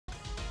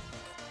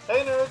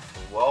Hey nerds,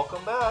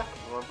 welcome back.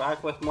 We're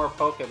back with more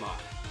Pokemon.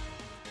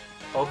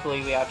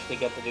 Hopefully we actually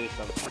get to do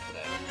something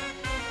today.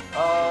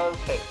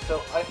 Okay,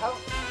 so I have...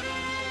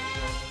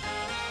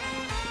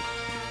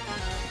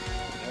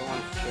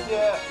 Everyone's cheering.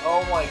 Yeah,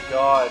 oh my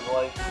god,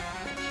 like...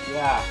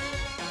 Yeah.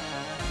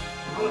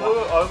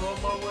 I'm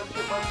on my way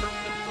to my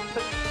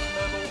participation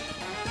medal.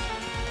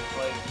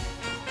 Like...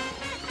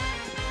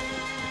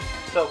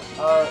 So,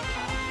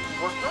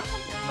 we're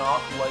currently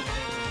not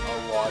liking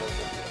a lot of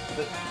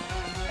this. The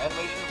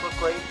animations look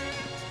great.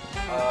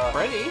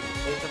 Pretty?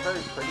 It's a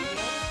very pretty game.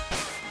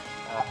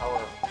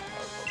 However,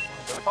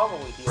 they're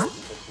probably here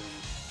because we...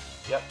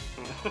 Yep.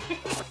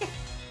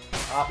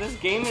 This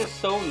game is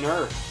so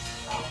nerfed.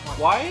 Oh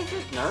Why is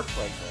this nerfed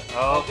like this?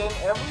 And then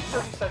every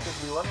 30 seconds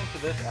we run into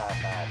this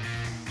ad.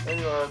 There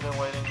you are, I've been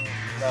waiting.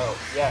 No,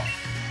 yes.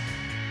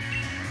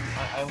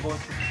 I'm going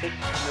to kick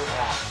your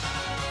ass.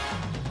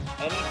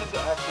 Anything to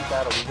actually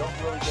battle, we don't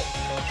really get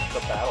chances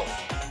to battle.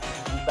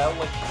 We battled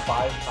like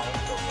 5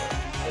 times so far.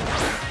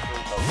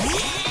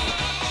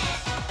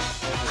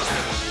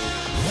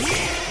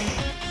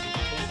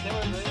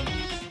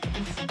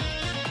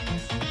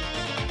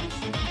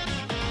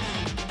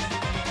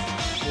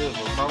 Dude,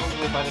 we're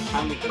probably, by the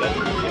time we get to the game,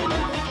 we're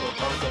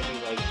probably going to be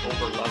like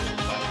over leveled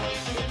by like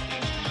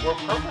 15. We're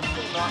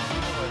purposely not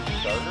using our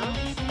starter,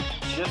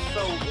 just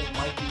so it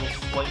might be a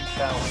slight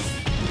challenge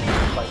to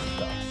fight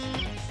stuff.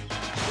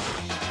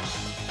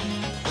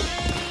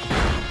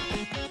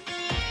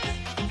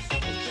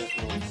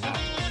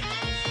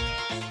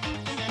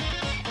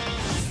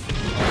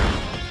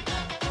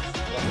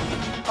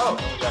 Oh,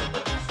 and we got a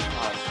bit.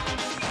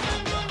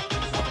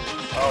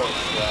 Oh,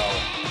 well.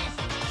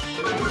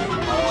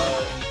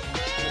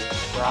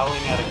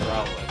 Growling at a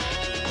growler.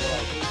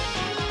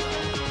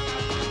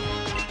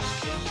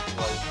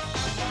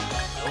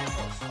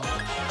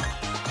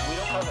 We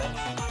don't have any.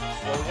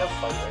 Well, we have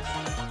fight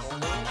racing.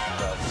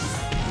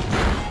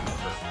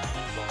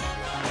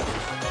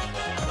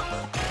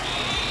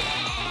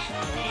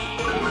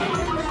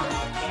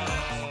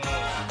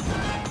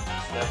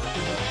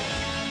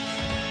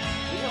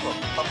 We have a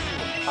puppy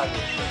with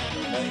tiger skin,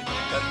 okay?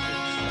 That's good.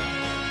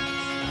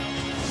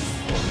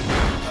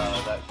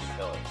 That should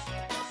kill it.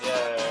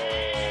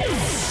 Yay!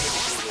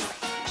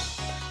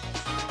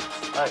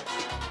 Alright,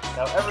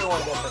 now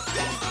everyone gets a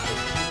team.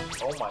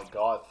 Oh my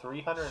god,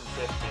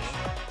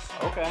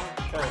 315? Okay,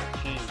 sure.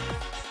 Jeez.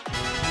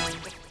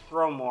 Just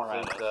throw more at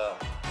it.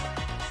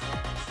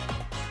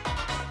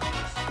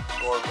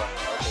 Score button.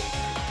 Okay,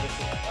 this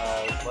is,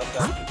 let's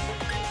actually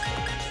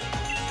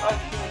I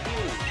can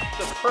use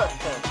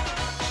suppression.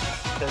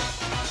 Because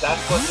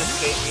that's what this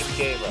game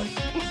gave us.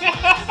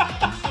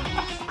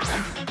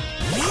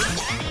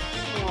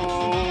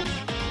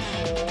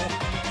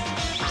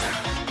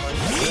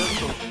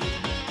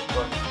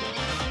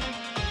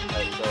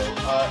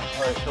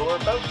 Alright, so we're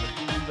about to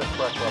use the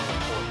correct level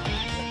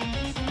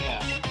 14.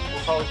 Yeah.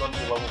 We're probably going to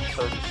be level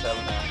 37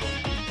 after we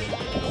use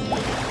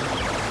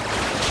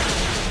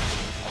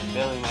A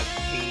billion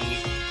XP,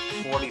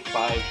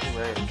 45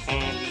 rare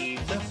candies.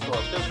 this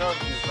one. There's no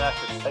use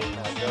massive tight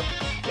matchup.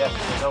 Yes,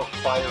 we know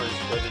fire is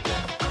good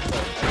against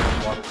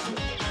water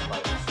resistant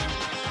fire.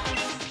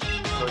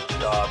 Good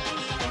job.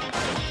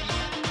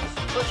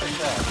 Perfect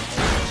match.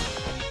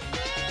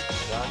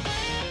 Done.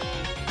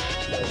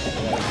 Yes.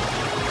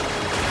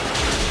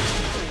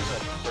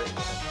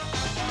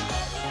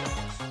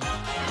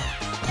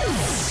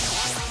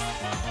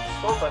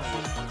 Score button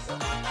is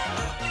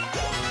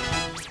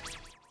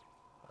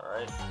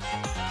alright.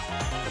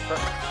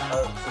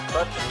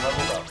 Suppression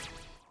leveled up.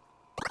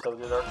 So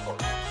did our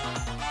coach.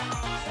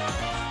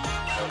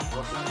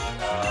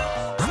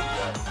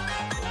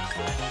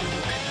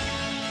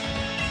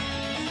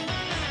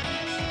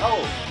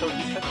 Oh, so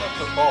he picked up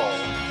the ball,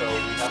 so we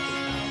have to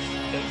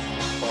take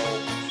the ball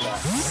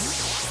back.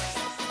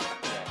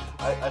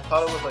 I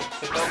thought it was like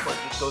pick up, but it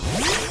just goes to the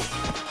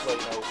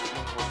like, no,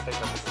 we'll pick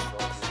up the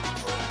ball.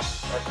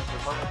 I think the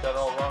opponent got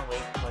all wrong,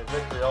 makes my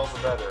victory all the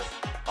better.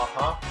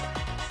 Uh-huh.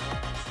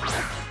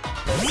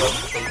 That's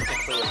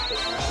basically a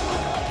piggy.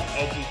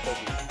 Edgy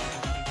piggy.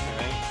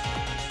 Right?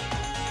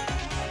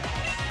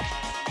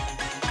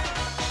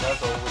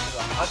 That's all with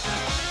 100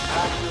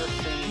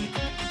 accuracy,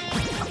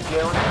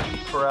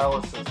 guaranteed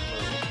paralysis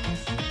move.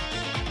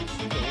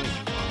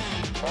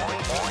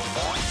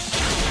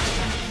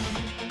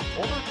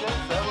 Older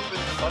gens, that would have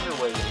been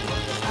underweight if you would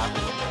have been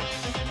happy with it.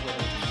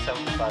 With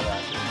 75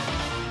 accuracy.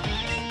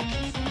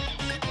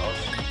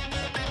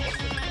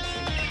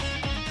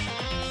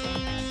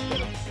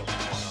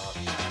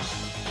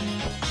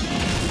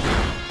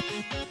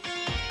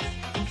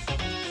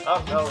 Oh,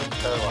 no, it's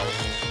paralyzed.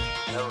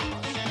 Never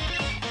mind.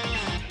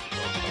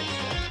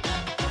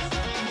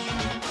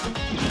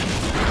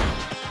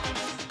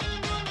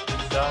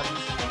 Done.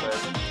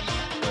 Good.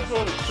 He's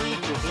going to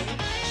freeze with it.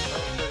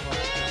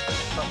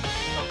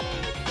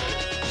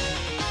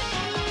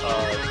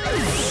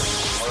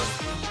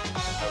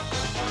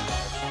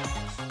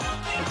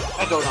 I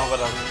don't know what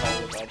else to tell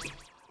you about.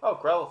 Oh,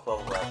 Growlithe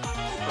level up.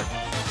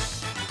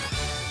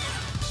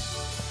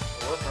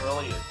 wasn't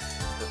really a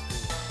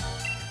defeat.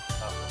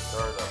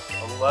 Stardust.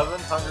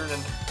 1,100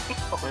 and...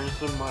 Where's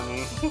the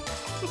money?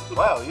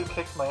 Wow, you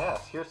kicked my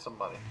ass. Here's some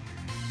money.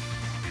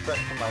 Sent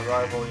to my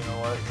rival, you know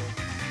what?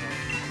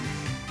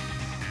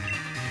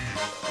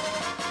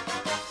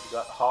 You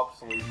got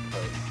Hop's lead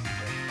code.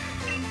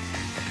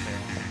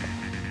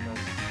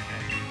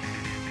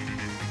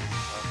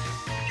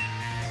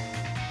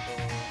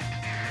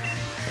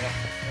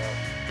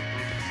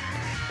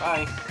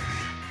 Bye.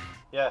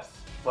 Yes,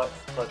 let's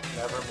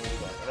never meet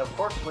again. And of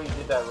course we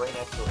did that right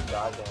next to a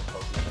goddamn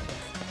Pokemon.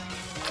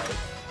 Right?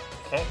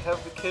 Can't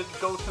have the kids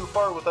go too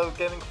far without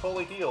getting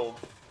fully healed.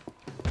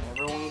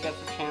 Everyone gets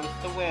a chance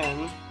to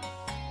win.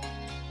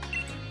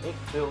 It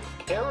builds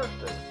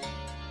character.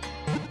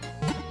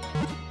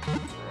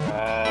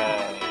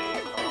 Right.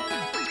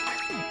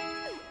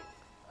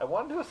 I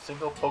want to do a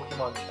single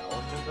Pokemon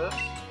challenge in this.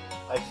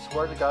 I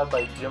swear to God,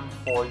 by Gym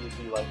 4 you'd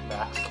be like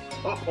max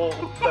level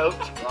without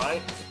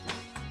trying.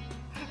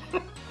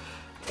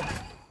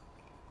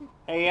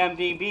 Hey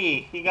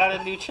MDB, you got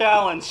a new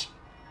challenge.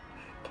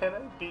 Can I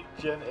beat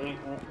Gen 8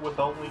 with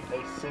only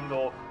a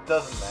single?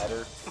 Doesn't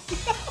matter.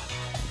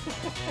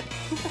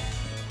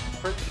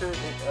 Pretty sure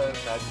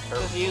Magic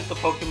Herb. Just use the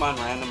Pokemon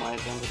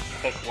randomizer and just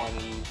pick one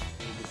and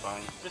you'll be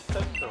fine. Just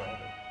touch the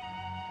random.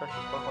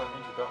 Precious Pokemon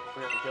means you don't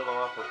forget to kill them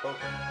off with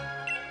Pokemon.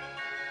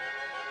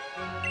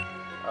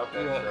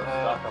 Okay, Yeah, so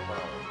stock up on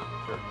it.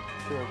 Sure.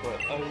 Sure, but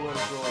I want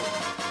to go.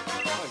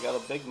 Oh, I got a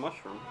big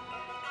mushroom.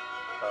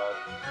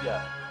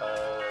 Yeah.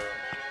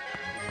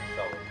 You can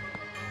sell it.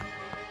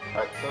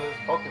 Alright, so there's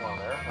Pokemon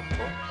there. That's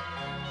cool.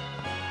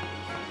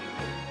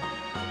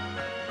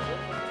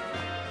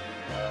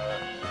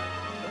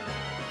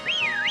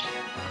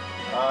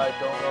 I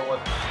don't know what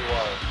you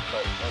are,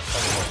 but let's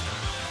have a look.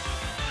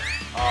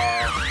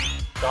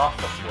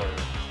 Gossifleur.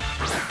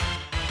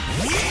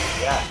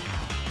 Yeah.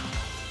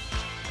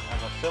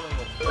 I'm assuming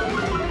it's good.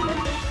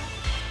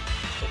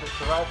 If it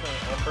survives an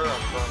Ember,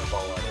 I'm throwing a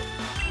ball at it.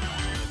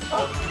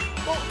 Oh,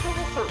 well,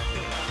 level 13.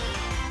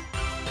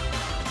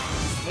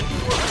 Maybe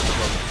we're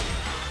underleveled.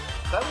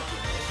 That would be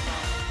nice.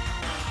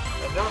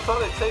 I never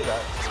thought I'd say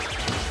that.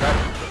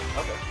 Rapid Skin.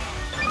 Okay.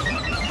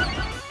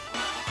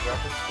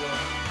 Rapid Skin.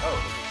 Oh,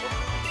 this is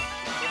different.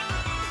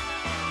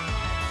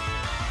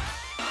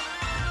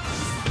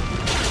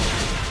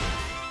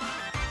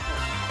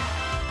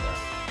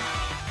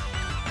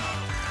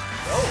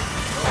 Oh,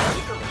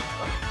 eagerly.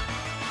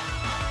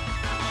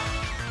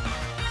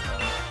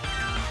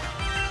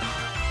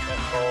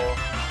 Netball,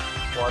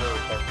 water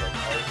or something.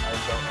 I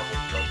don't know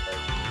which blood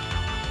type.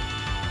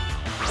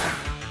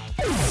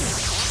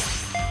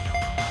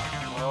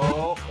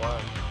 Oh,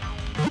 one.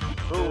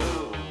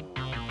 Ooh.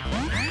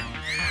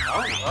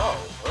 Oh,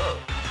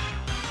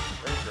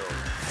 very good.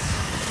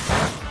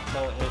 So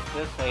is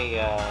this a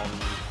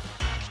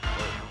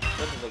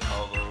what do they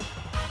call those?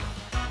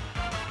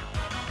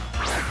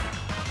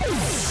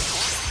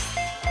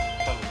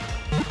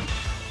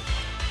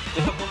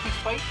 Difficulty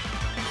spike?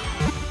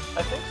 I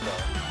think so.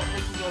 I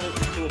think we gotta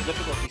do a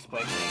difficulty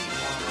spike.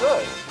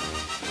 Good.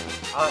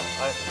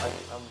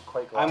 I'm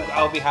quite glad.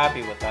 I'll be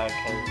happy with that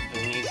because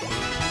there needs to be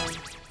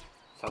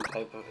some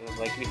type of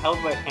like you held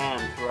my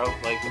hand throughout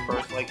like the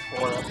first like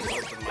 4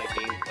 episodes of my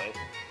gameplay.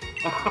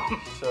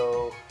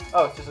 So,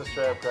 oh, it's just a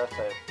straight up grass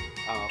type.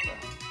 Oh, okay.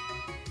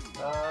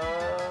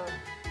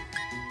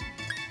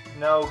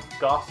 No,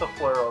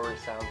 Gossifleur already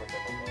sounds like a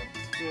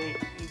nickname.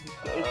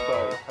 It's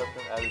fine. Has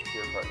been added to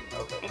your party.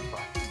 Okay. It's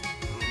fine.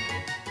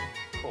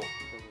 Cool.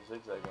 There's a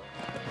zigzag going.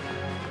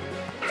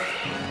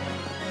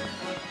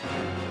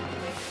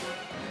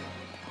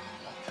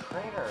 A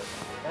trainer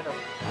and a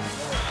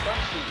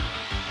Stunky.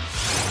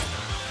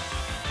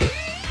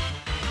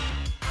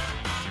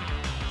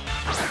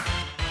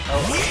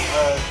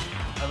 Oh,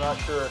 I'm not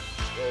sure if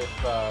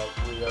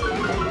we are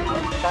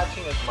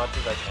catching as much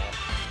as I can.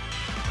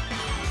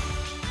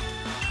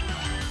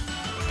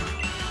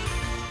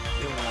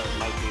 Even though it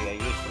might be a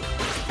useless.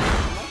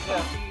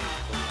 Yeah.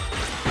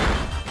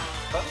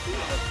 Stunky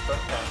and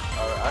Stuntank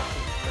are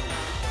actually pretty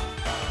decent.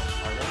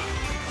 Are they?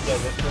 Yeah,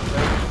 they're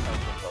very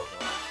defensive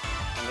Pokemon.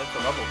 And that's a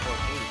level 14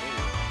 too.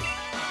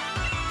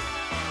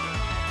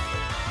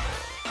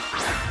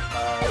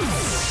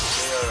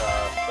 They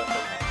are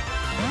special names.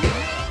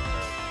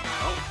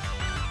 Oh.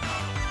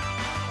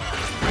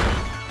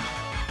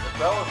 If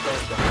Bell is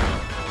based on the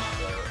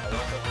there, I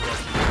don't think we're going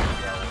to use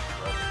Bell as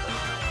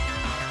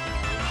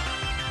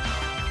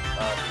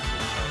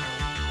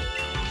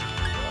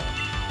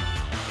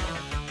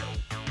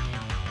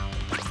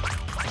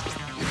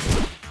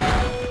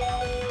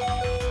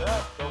yeah,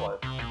 still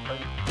alive.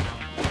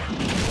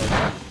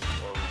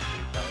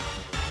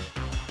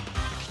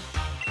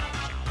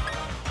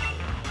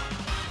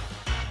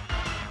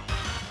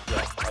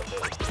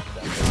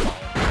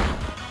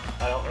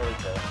 I don't really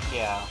care.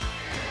 Yeah.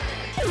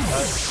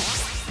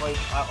 Like,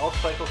 I'll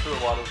cycle through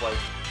a lot of, like,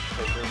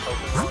 bigger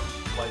Pokemon,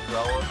 like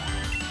Growlithe,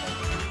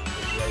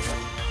 and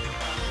Dragon.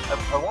 I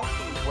won't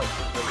see what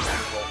the big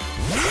result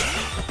is.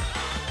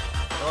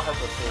 I don't have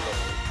the save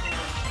evolution.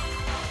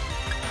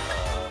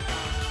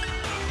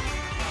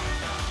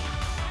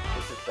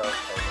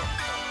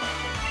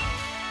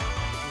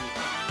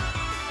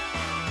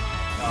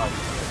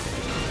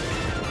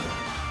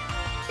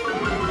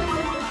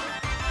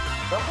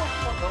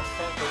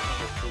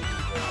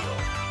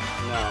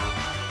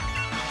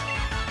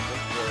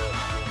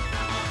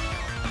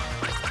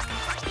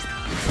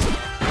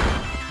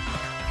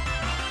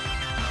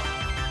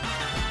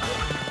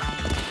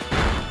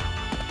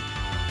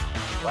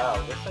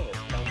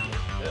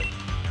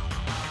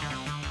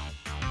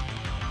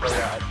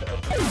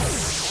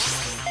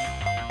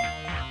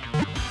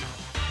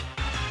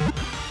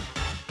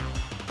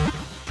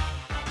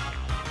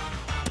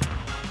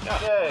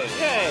 Yay!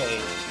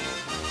 Yay!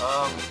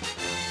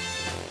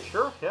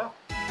 Sure, yeah.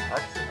 I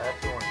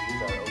actually want to use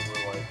that over,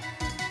 like,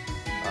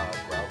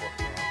 gravel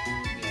now.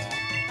 Yeah.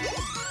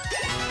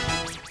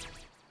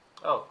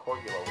 Oh,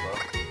 Corgi level up.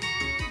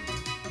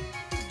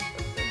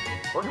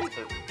 Corgi's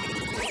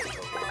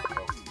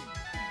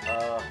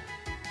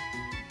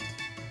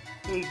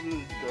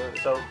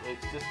so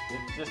it's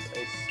just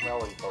a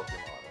smelly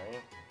Pokemon,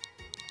 right?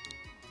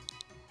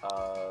 I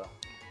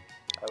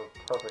have a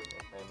perfect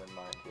nickname in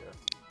mind here.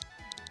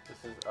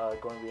 This is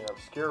going to be an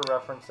obscure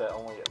reference that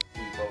only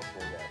we both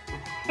will get.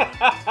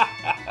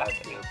 That's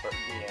here, but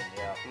Ian,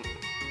 yeah.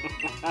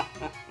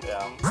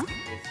 Yeah,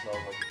 it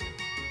smells like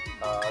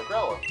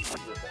Growler,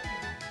 you're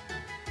thinking.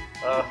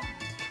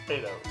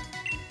 Potato.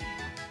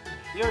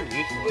 You're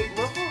useless. It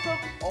levels up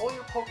all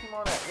your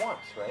Pokemon at once,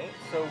 right?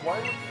 So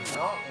why would you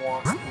not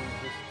want to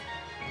just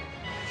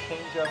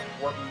change up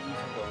what you're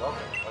using to level?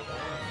 Like, I'm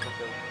going to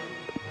go to,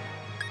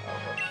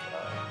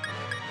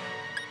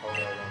 hold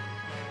on.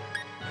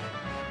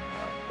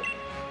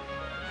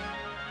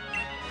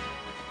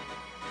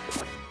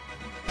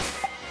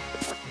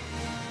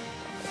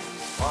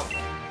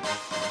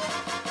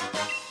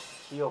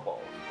 Heal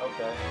balls.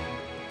 Okay.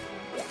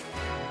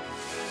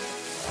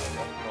 That's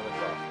another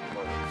cross.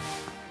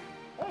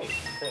 Hey,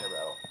 trainer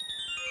battle.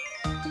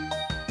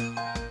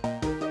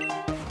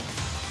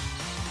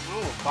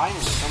 Oh,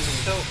 finally something.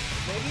 So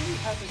maybe we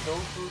had to go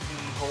through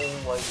the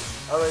whole like.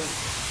 All right,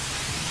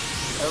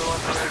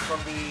 everyone finish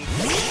from the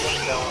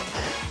down.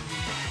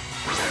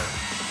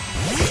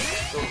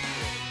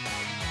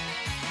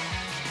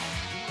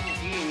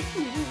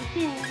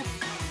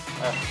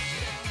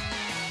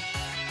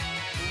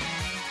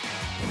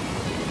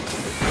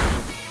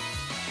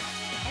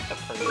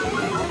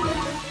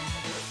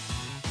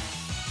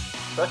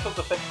 Special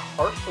defense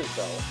harshly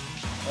fell,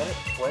 and it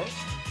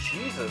flinched.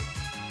 Jesus.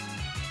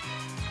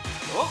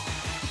 Oh.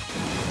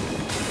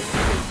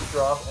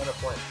 Drop and a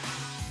flinch.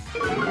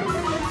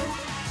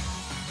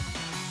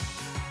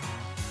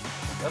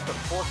 That's a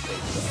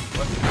 4-stage drop.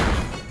 Let's see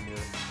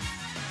here.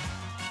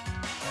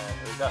 And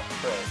we got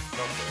spray.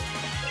 No spray.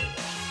 There we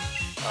go.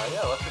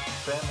 Yeah, let's just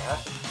spam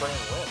acid spray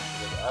and win,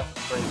 because acid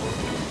spray will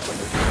be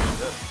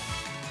good.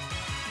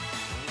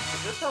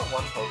 Is this our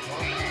one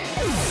Pokemon?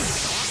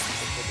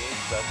 If it is,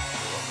 that's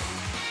cool.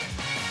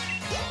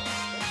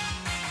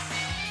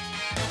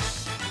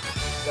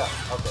 Yeah,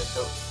 okay,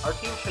 so our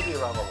team should be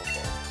around level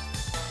 4.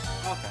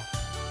 Okay.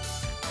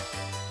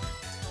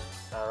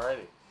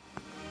 Alrighty.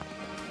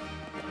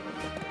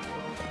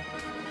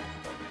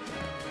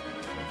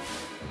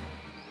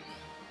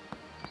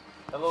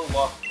 Hello,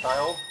 lost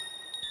child.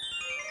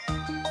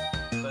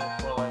 Thanks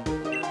for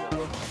language.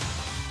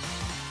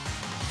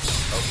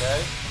 Okay.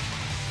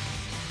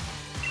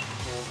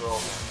 Cool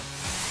girl.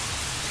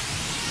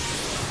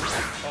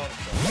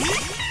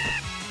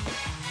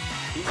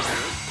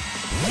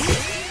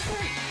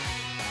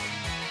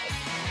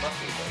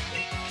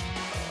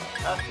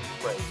 Acid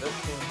spray. This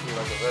seems to be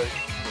like a very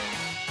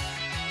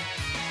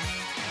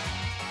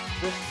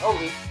this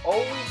it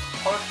always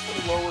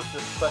partially lowers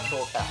the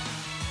special attack.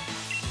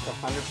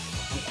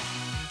 100%.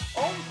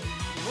 Oh,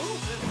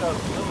 moves this got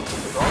really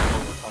strong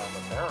over time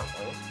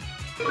apparently.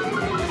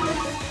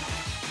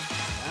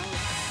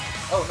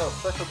 Oh no,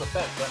 special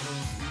defense. That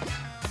means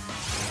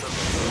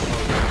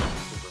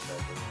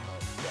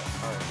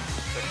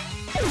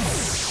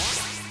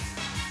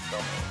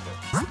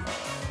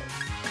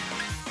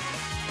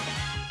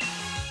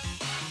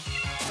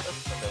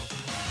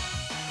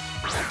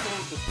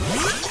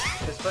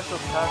his special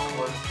attack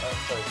was,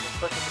 sorry, his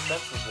special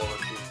defense was lower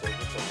too, so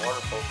just a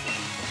water pulse would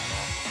be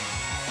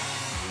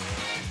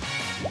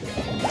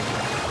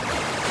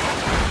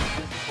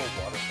water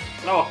pulse.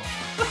 No.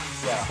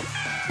 Yeah.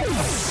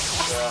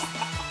 Yeah.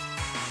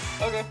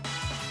 Okay.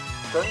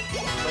 Strength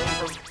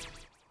from,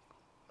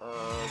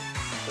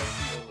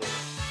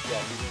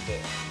 yeah, he's in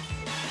there.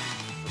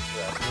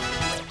 Yeah.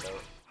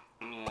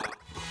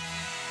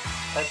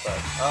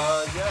 Headbutt.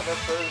 Yeah,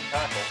 that's better than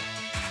tackle.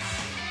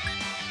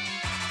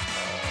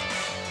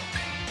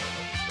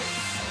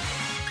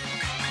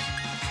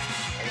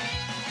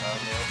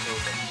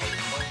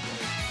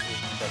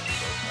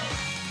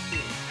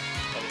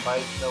 And if I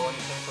know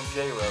anything from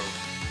J-Rose,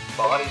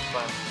 body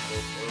slam is a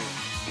good move.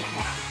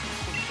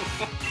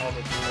 and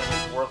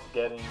it's worth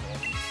getting and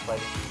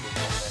fighting people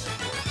with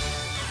energy.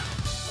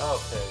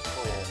 Okay,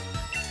 cool.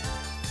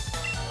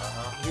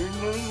 You're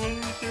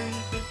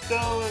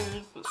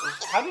 $936.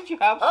 How did you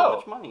have so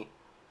much money?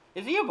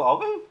 Is he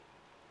evolving?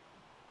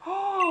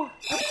 Oh,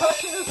 the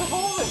question is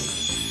evolving!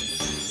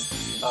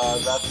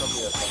 That's gonna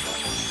be a fun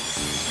one.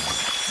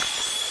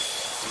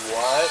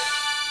 What?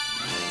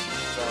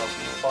 The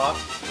fuck?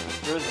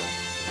 Drizzle.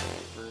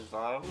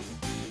 Drizzile.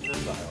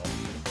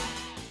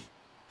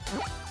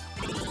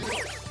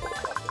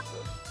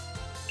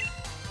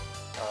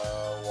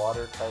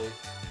 Water type.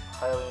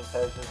 Highly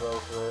intelligent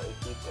rover. It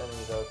keeps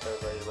enemies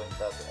outside ready when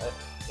trapped.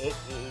 It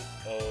is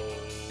a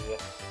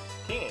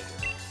teenager.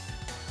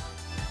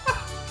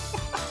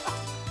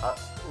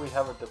 We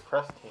have a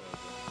depressed teenager.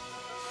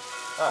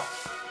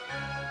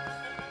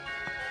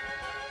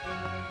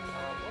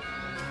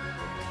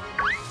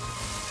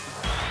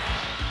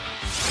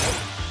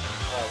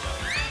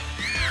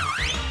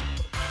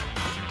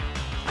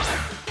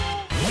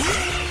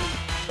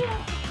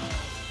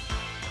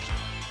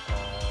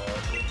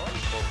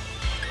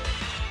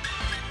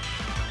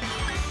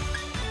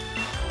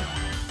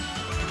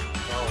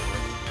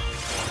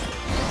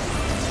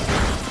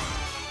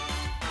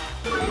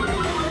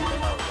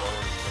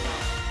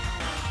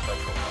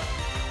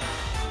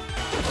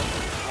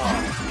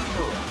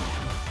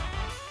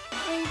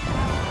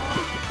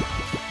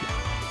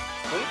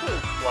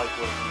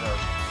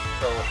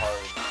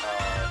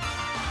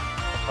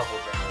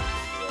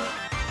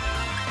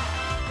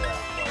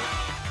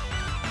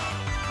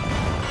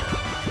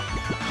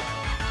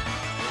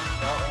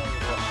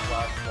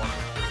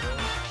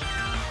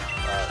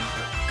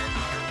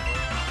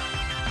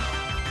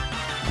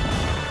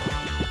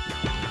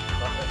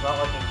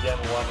 not like in Gen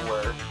 1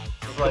 where it's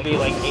Could like be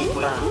like 8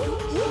 split- turns.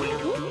 split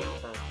 8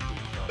 turns to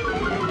each one.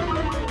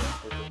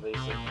 With the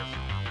basic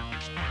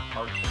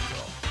art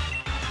control.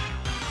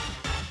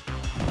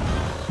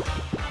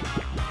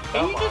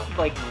 Can you just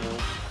like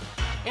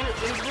in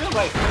real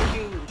life, can't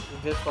you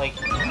just like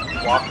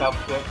walk up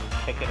to it and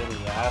kick it in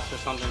the ass or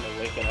something to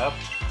wake it up?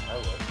 I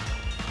would.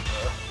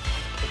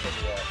 Kick in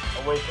the ass.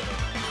 Awaken it.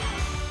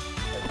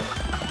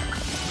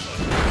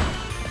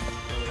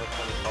 Maybe that's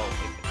what it's called.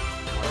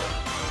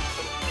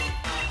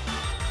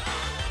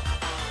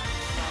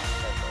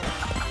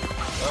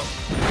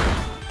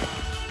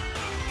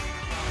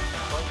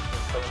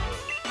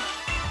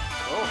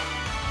 Oh.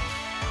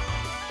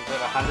 Is it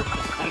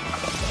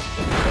 100%?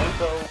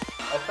 So,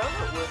 I found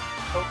out with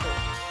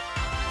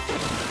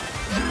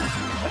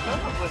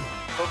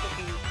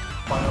Togepi's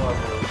final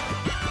evolution,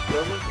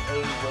 there was a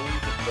way you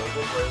could build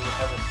it where you would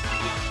have a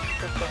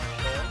 60%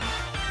 chance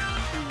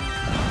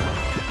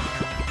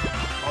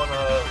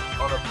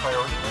on a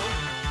priority move.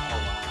 Oh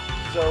wow.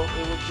 So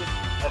it was just,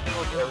 I think it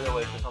was Aerial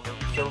Ace or something.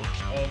 So,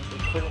 and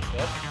it couldn't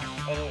miss,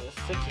 and it was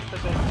 60%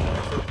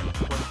 chance of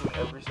clinching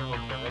every single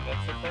turn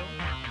against the thing.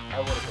 I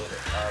would have hit it.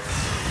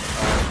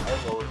 I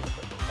lowered the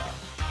critical path.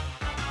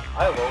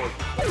 I lowered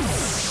the critical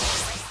path.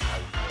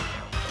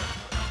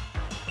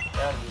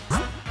 Yeah, you.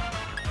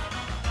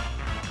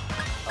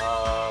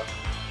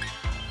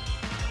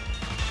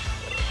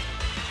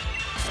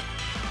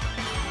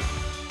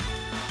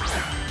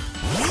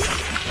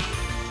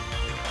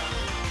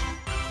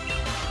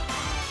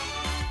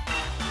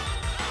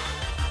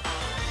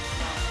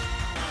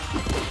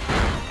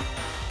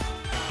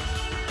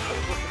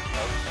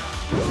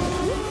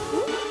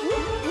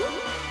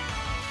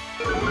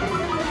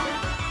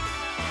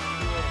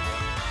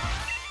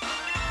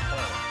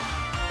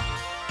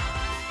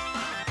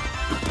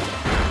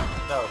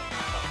 No.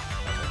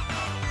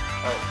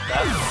 Alright,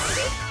 that's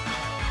good.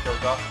 So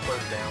Doc put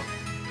it down.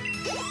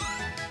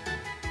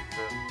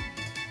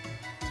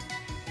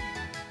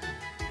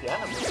 The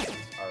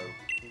animations are...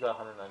 You got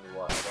 190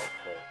 watts,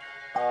 okay.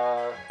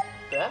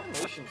 The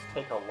animations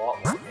take a lot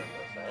longer than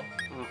this, eh?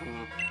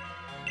 Mm-hmm.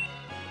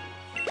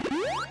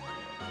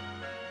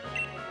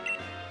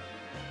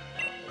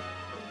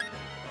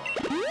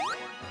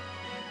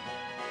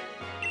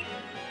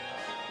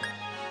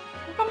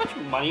 Look how much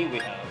money we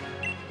have.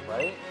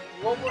 Right?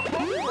 Well, we're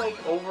paying like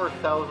over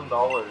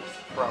 $1,000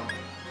 from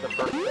the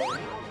first thing. You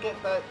don't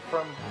get that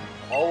from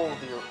all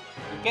of your...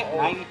 You get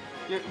 90...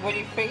 When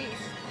you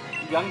face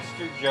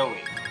youngster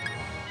Joey,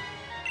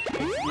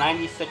 it's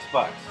 96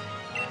 bucks.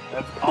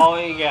 That's all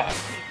you get.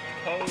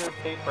 Can't even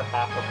pay for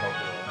half a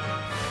Pokemon.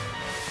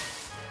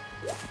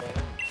 Okay.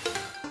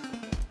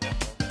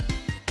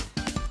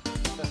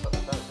 That's what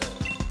that is.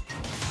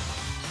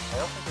 I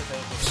don't think there's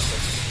anything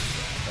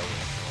that was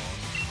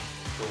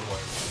still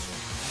working.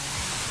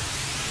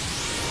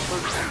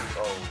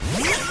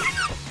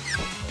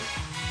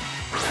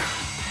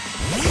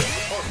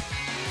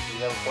 You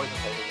have a poison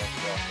type against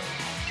the also.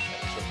 And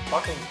it's a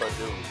fucking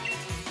Badoo.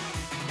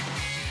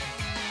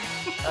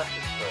 That's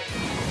just great.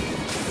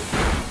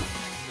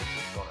 This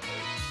is gonna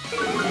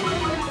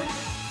hurt.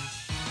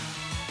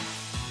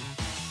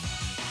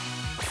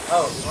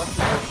 Oh, you must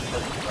be able to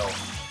hit yourself.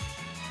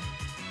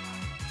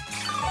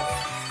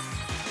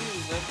 Ooh,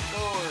 that's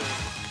sword.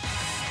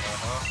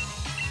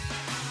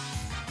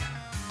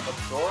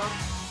 Absorb,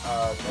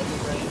 Mega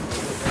Drain,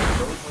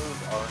 those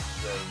moves aren't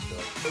very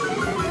good.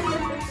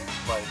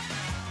 Like,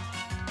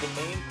 the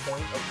main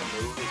point of the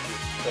move is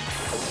you're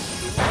supposed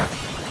to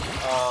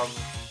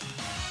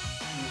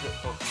use it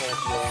for full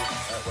heals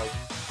at like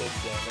big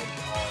damage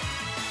on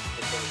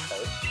specific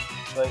types.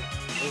 But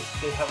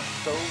they have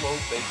so low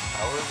base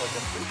power, like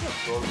I'm pretty sure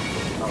Absorb is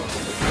base power.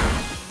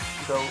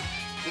 So,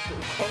 it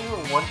can't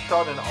even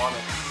one-shot an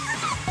Onyx.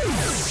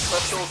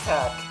 Special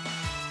attack.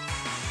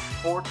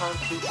 4 times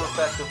super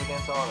effective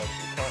against Onyx.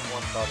 You can't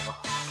one-shot an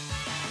Onyx.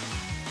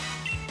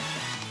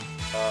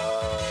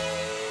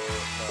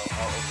 No,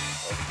 I'll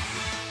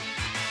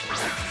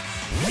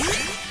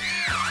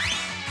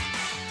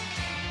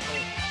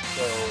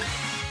so,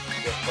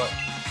 guess what?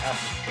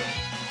 Acid Spray.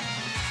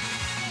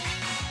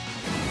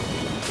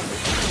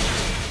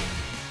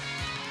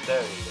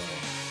 There you go.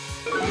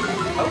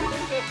 How would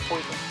you get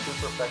poison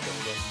super effective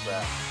against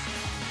that?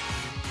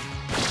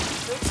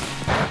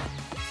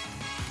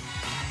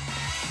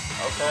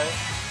 Okay.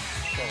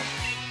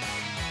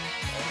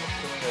 I'm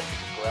assuming that's a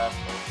grass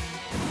potion.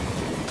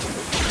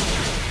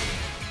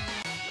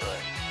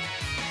 Right.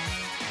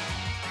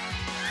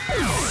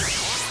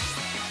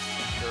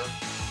 Sure.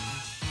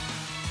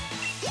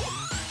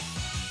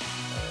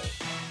 Alright.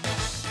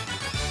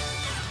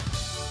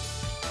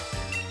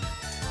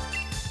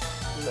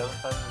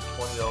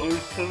 $720.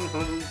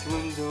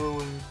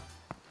 $720.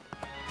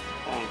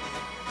 Thanks.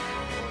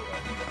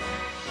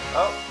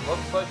 Oh,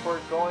 looks like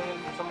we're going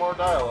into some more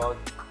dialogue.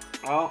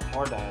 Oh,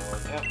 more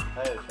dialogue, yep.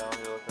 Hey, Sean,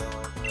 you're looking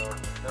like the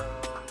old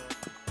stone.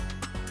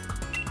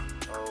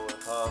 Oh,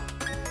 it's up.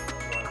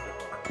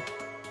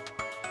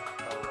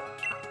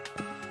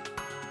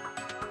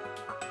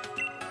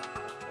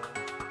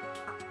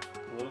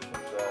 Luke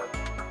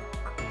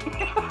Mine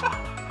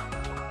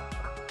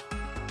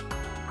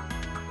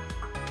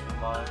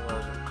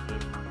was a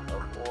big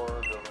of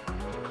ore,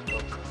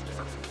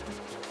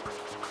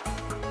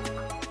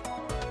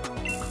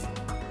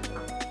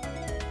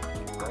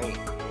 Great.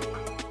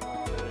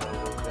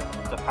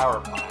 It's a power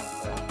plant.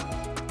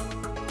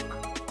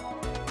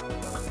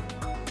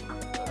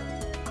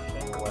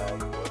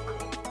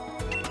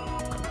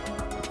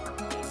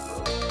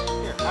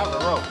 Here, have a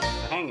rope to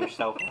hang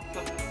yourself.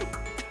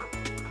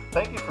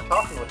 Thank you for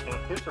talking with me.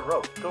 Here's a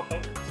rope. Go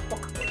hang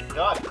yourself.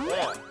 God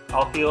damn.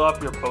 I'll heal up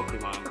your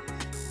Pokemon.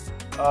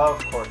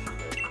 Of course you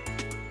did.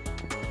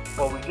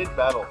 Well, we did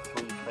battle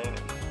 3 trainers.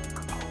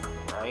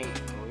 Right?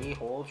 3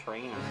 whole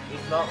trainers.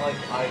 It's not like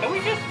Can we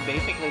just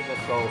basically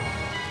just go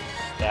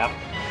step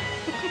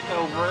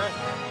over it?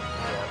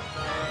 Yeah.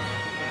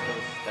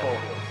 Step. Full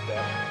wheel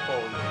step.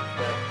 Full wheel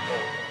step. Full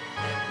wheel.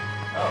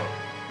 Oh.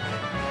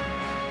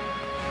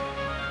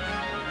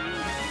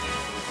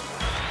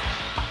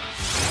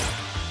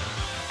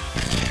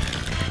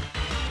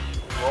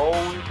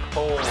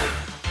 Roly-poly.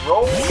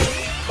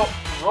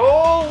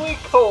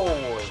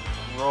 Roly-poly.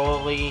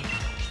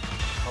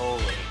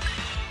 Roly-poly.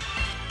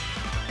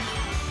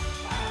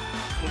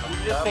 Did you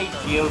just say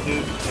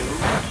Geodude 2?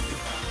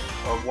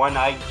 Or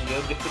one-eyed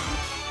Geodude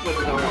with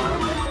no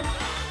arm?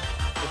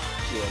 It's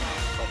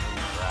Geodude, fucking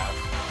grass.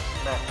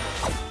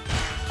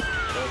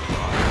 Oh,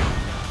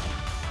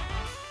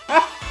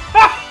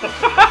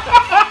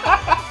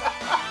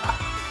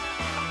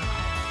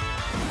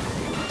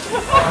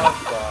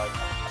 God.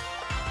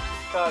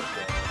 God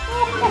damn it.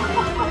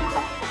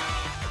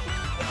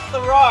 It's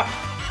the rock!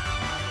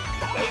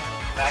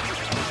 Back.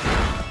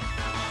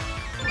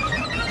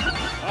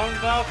 And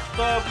that's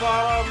the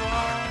bottom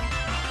line!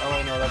 Oh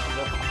wait, no, that's the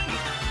monkey.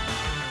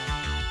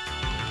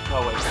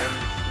 Oh wait, then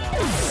now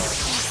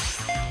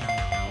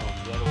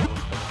the other one was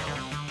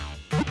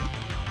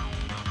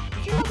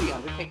Did you know the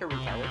Undertaker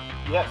retired?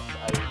 Yes,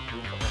 I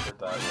remember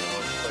that.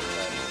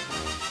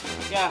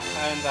 Yeah,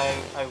 and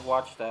I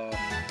watched a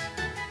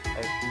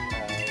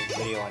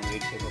video on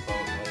YouTube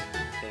about like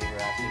they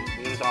were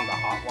asking. He was on the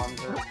Hot Ones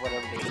or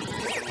whatever they were.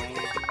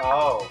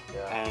 Oh,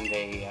 yeah. And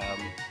they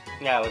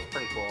yeah, it was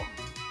pretty cool.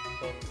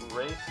 And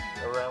race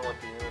around with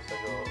the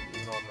unicycle,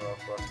 even on the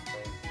rough rock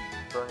thing.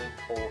 Burning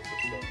coal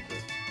sustains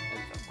it.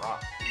 It's a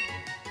rock.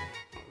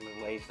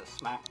 It lays the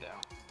smack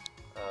down.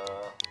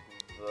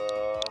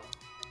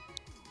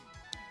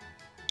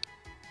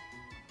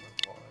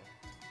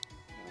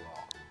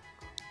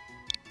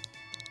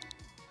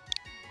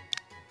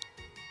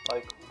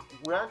 Like,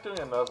 we aren't doing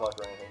a Nuzlocke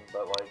or anything,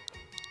 but like,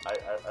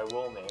 I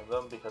will name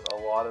them because a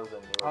lot of the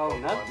newer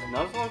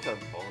Nuzlocke are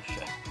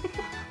bullshit.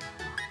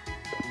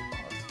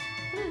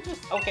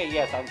 Just, okay,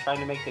 yes, I'm trying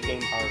to make the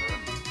game harder.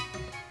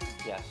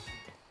 Yes.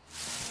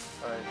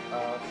 Alright,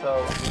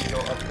 so do we go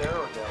up there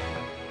or down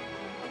there?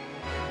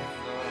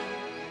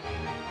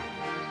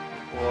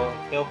 Well,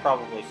 he'll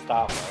probably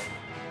stop us.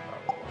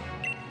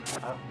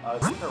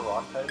 These are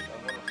rock types.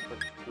 I'm gonna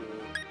switch to.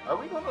 Are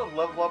we going to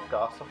level up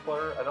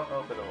Gossifleur? I don't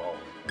know if it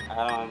evolves.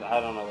 I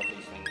don't know what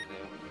these things do.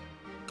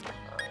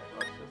 Alright,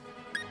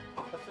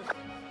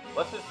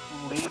 let's just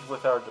lead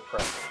with our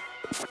depression.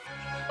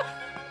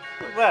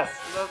 Let's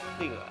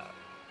do that.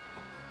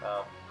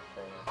 Oh,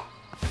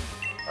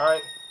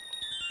 alright.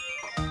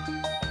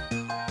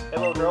 Hey,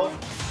 little girl.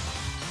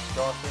 You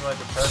wanna see my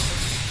depression?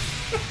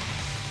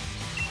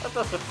 That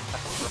doesn't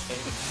sound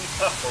right.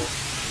 No.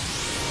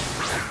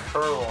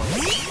 Purloin.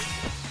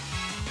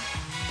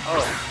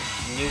 Oh,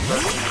 new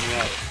version of the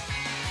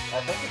I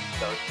think it's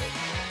Dark Type.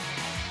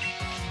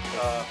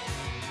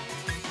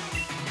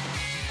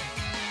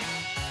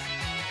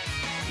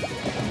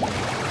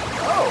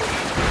 Oh!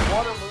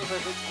 Water moves are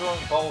just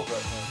throwing balls at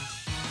me.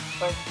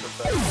 Thanks for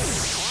that.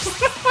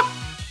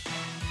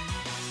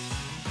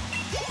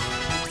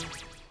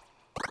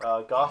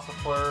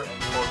 Gossifleur and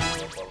Corby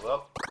leveled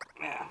up.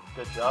 Yeah.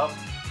 Good job.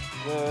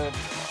 Good.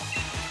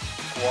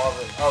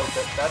 Guava. Oh,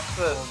 that's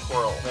the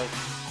squirrel. The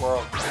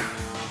squirrel.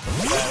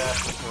 Badass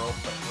squirrel.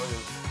 Look at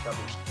this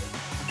chubby stick.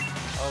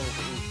 Oh,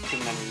 there's too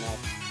many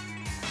nuts.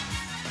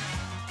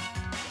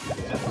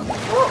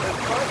 Squirrel,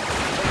 it's fun. Like,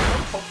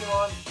 some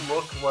Pokemon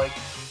look like,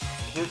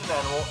 here's an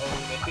animal and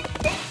we make it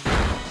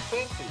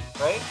fancy,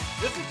 right?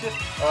 This is just,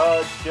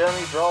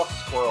 Jeremy draw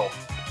squirrel.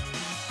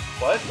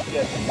 What?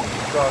 Yes,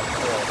 draw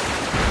squirrel.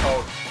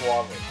 Oh,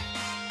 Guava.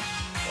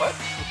 What?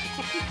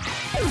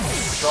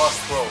 Draw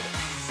squirrel.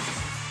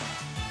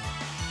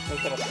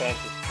 Make it a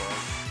fancy squirrel.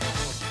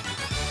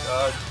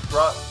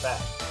 Draw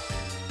that.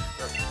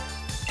 Sure.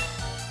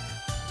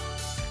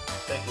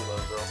 Thank you,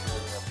 little girl, for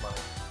giving us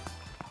money.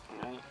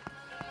 Alright.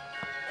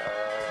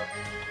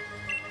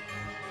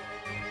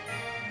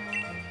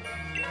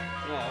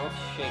 Yeah, let's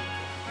shake.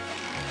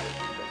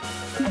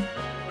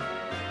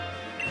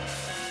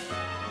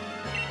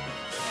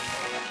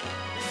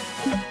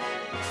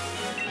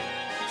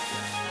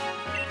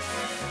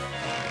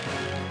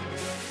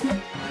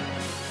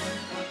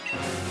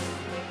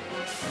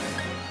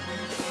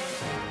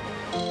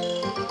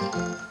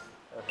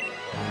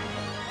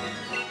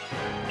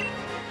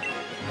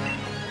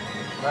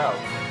 Wow.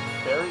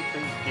 berry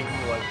trees give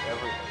you like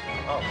everything.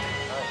 Oh,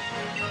 nice.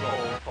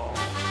 Gold ball.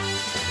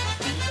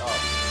 Beat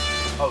up.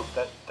 Oh,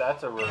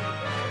 that's a really good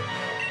thing.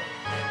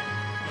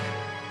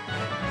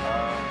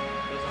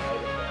 Here's an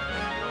item down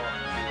here.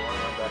 Do you want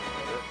to run back to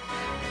it?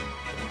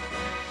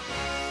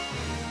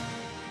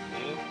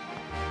 Me?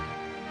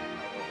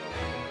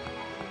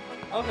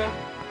 Okay.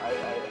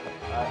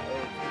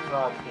 It's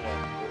not the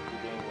end. The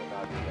game will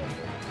not be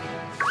ended.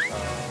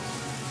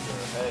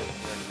 Hey,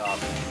 you're a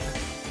copy.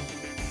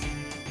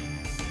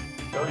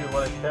 Show you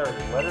what I carry.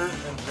 Letters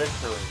and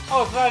victory.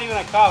 Oh, it's not even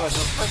a cop, it's a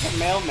freaking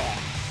mailman.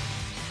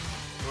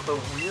 With a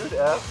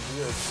weird-ass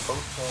weird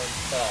postman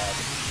tag.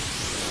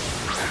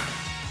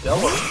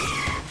 Delaware.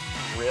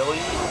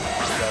 Really?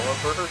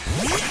 Delaware?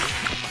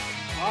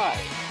 Why?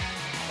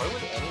 Why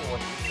would anyone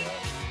do that?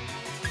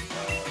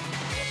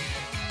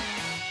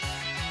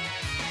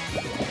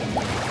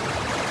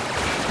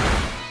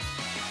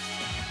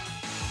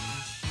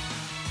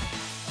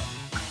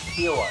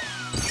 Heal us.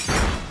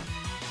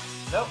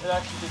 Nope, it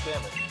actually did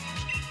damage.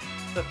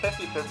 It's a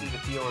 50-50 to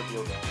heal or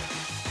deal damage.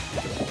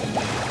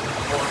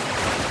 Or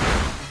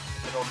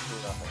it'll do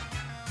nothing.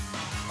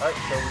 Alright,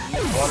 so we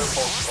use water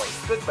pulse twice.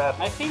 Good, bad.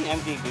 I've seen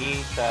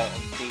MGB try to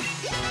beat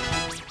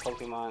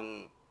Pokemon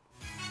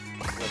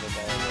with a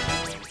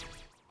diagram.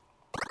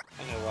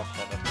 I gotta watch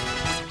that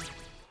episode.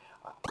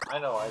 I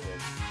know I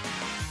did.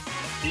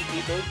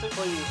 He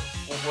basically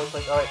was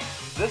like, alright,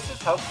 this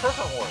is how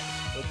present works.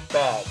 It's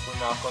bad. We're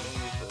not going to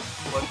use this.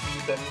 Let's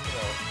use anything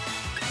else.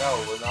 No,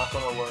 we're not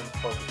going to learn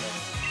focus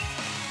energy.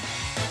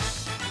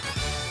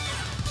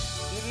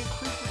 It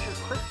increases your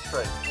crit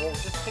strike. Well,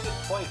 just hit it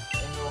twice,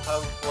 and you'll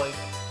have, like,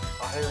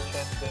 a higher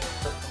chance of getting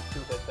crit from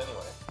 2 hits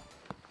anyway.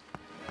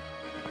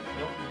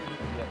 You don't need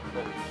to get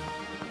crit.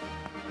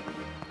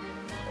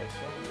 I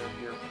assume you're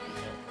here for 2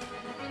 hits.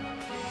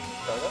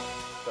 Start up?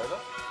 Start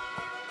up?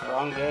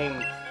 Wrong game.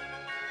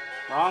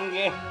 Wrong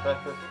game.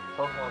 Breakfast,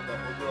 Pokemon then.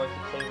 Would you like to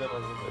play them or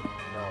is it?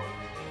 No.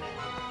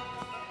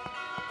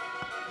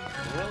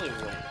 Really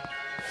weird.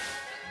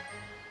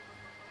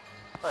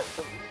 Alright,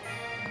 so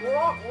we're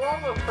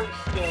on a pretty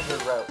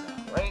standard route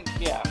now, right?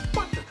 Yeah.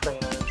 Bunch of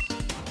trainers.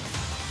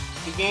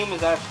 The game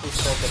is actually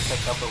starting to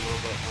pick up a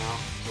little bit now.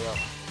 Yeah.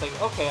 It's like,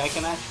 okay, I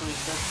can actually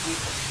start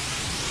sleeping.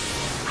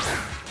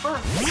 For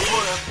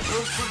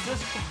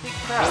this complete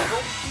crowd.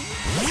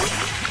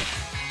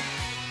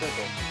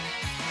 Sizzle.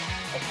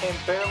 I can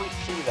barely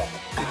see that.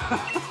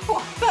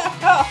 What the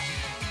hell?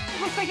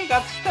 It looks like it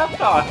got stepped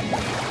on.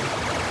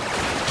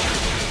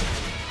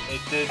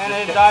 It did. And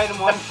it died in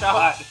one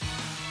shot.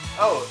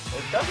 Oh,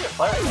 it's gotta be a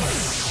fire bug.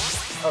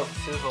 Oh,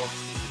 sizzle.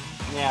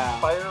 Yeah.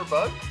 Fire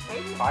bug,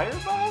 maybe?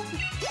 Firebug?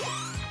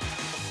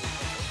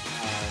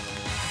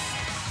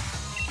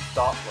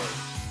 Doppler.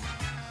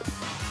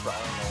 I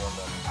don't know what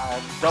that is. I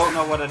don't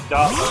know what a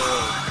Dottler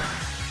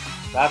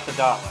is. That's a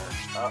Dottler.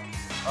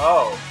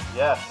 Oh,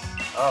 yes.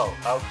 Oh,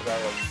 how could I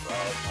have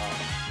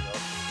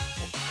nope.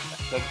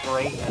 The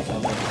greatness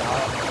of the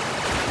Dottler.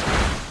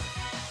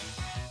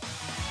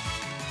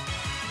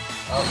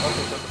 Oh,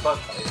 okay, so the bug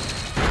type.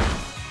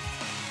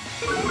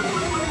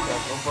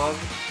 Jungle bug?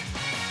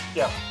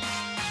 Yeah.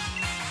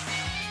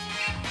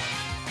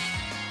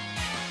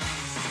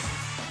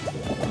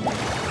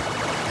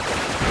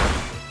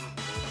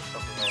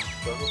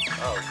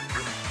 Oh,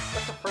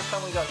 that's the first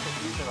time we got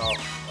confusion off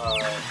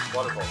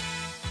water bolt.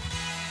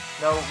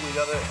 No, we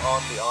got it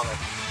on the Onyx.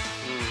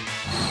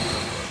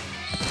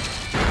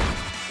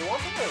 The one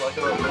thing I like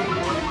about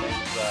Pokemon is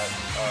that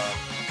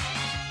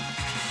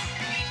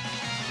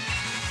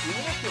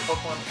even if your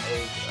Pokemon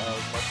is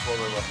much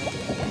lower level,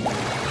 you can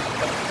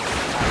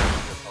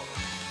your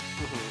opponent.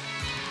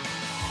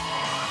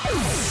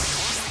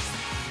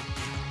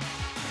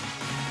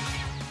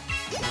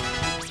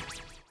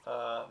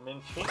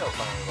 Minchino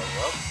finally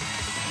leveled up.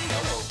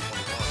 Level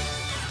 21.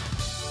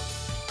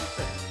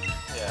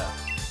 Yeah.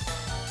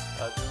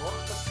 Do we want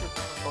to switch to a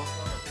different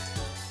Pokemon or just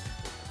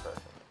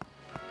depression?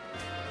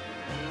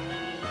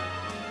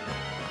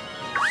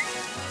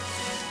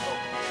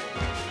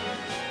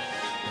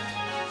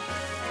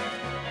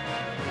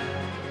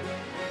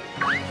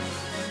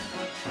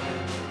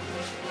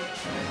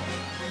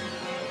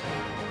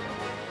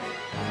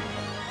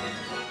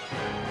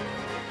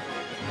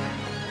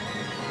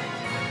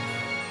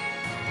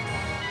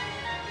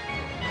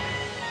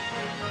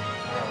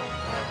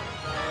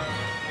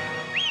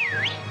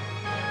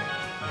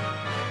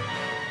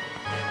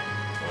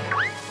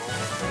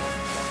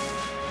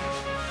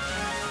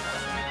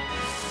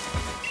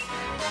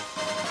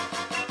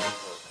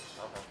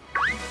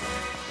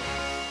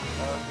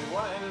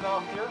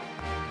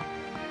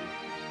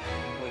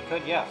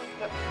 Could, yeah.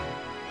 Yep.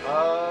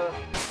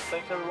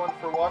 Thanks everyone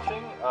for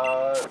watching.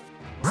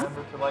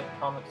 Remember to like,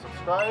 comment,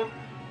 subscribe.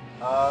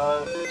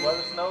 Let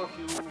us know if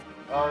you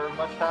are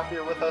much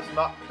happier with us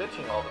not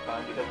bitching all the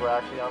time because we're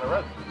actually on a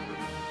road.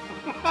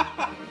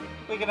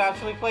 We can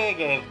actually play a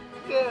game.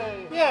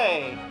 Yay!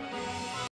 Yay!